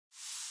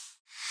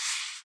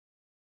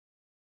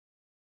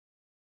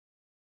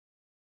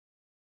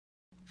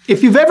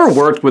If you've ever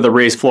worked with a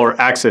raised floor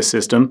access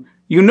system,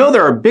 you know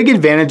there are big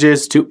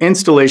advantages to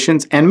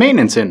installations and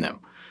maintenance in them.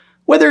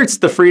 Whether it's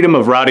the freedom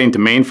of routing to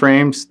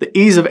mainframes, the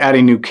ease of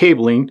adding new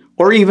cabling,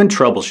 or even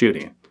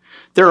troubleshooting.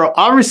 There are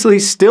obviously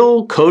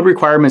still code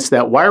requirements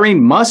that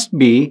wiring must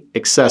be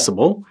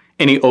accessible,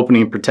 any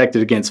opening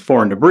protected against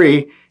foreign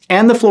debris,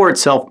 and the floor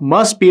itself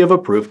must be of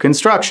approved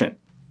construction.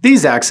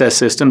 These access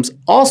systems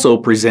also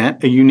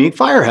present a unique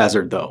fire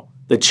hazard though.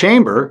 The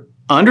chamber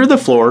under the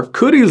floor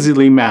could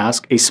easily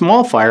mask a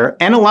small fire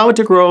and allow it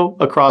to grow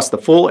across the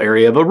full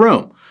area of a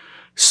room.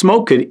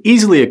 Smoke could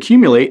easily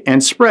accumulate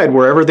and spread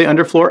wherever the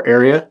underfloor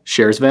area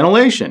shares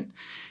ventilation.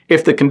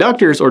 If the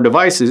conductors or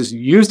devices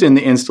used in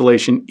the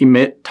installation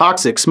emit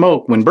toxic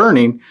smoke when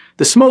burning,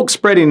 the smoke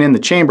spreading in the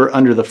chamber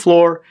under the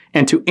floor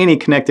and to any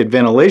connected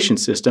ventilation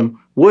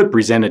system would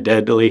present a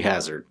deadly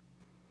hazard.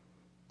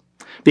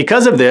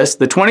 Because of this,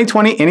 the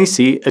 2020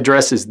 NEC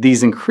addresses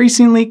these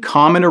increasingly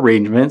common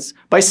arrangements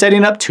by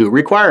setting up two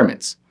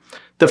requirements.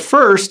 The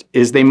first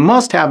is they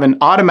must have an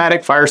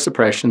automatic fire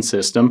suppression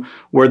system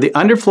where the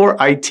underfloor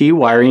IT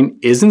wiring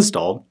is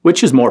installed,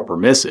 which is more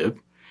permissive.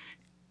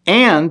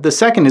 And the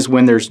second is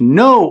when there's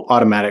no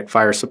automatic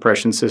fire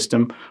suppression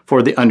system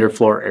for the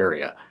underfloor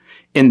area.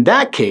 In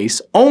that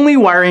case, only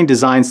wiring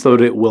designed so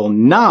that it will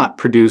not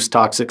produce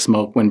toxic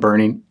smoke when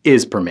burning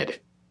is permitted.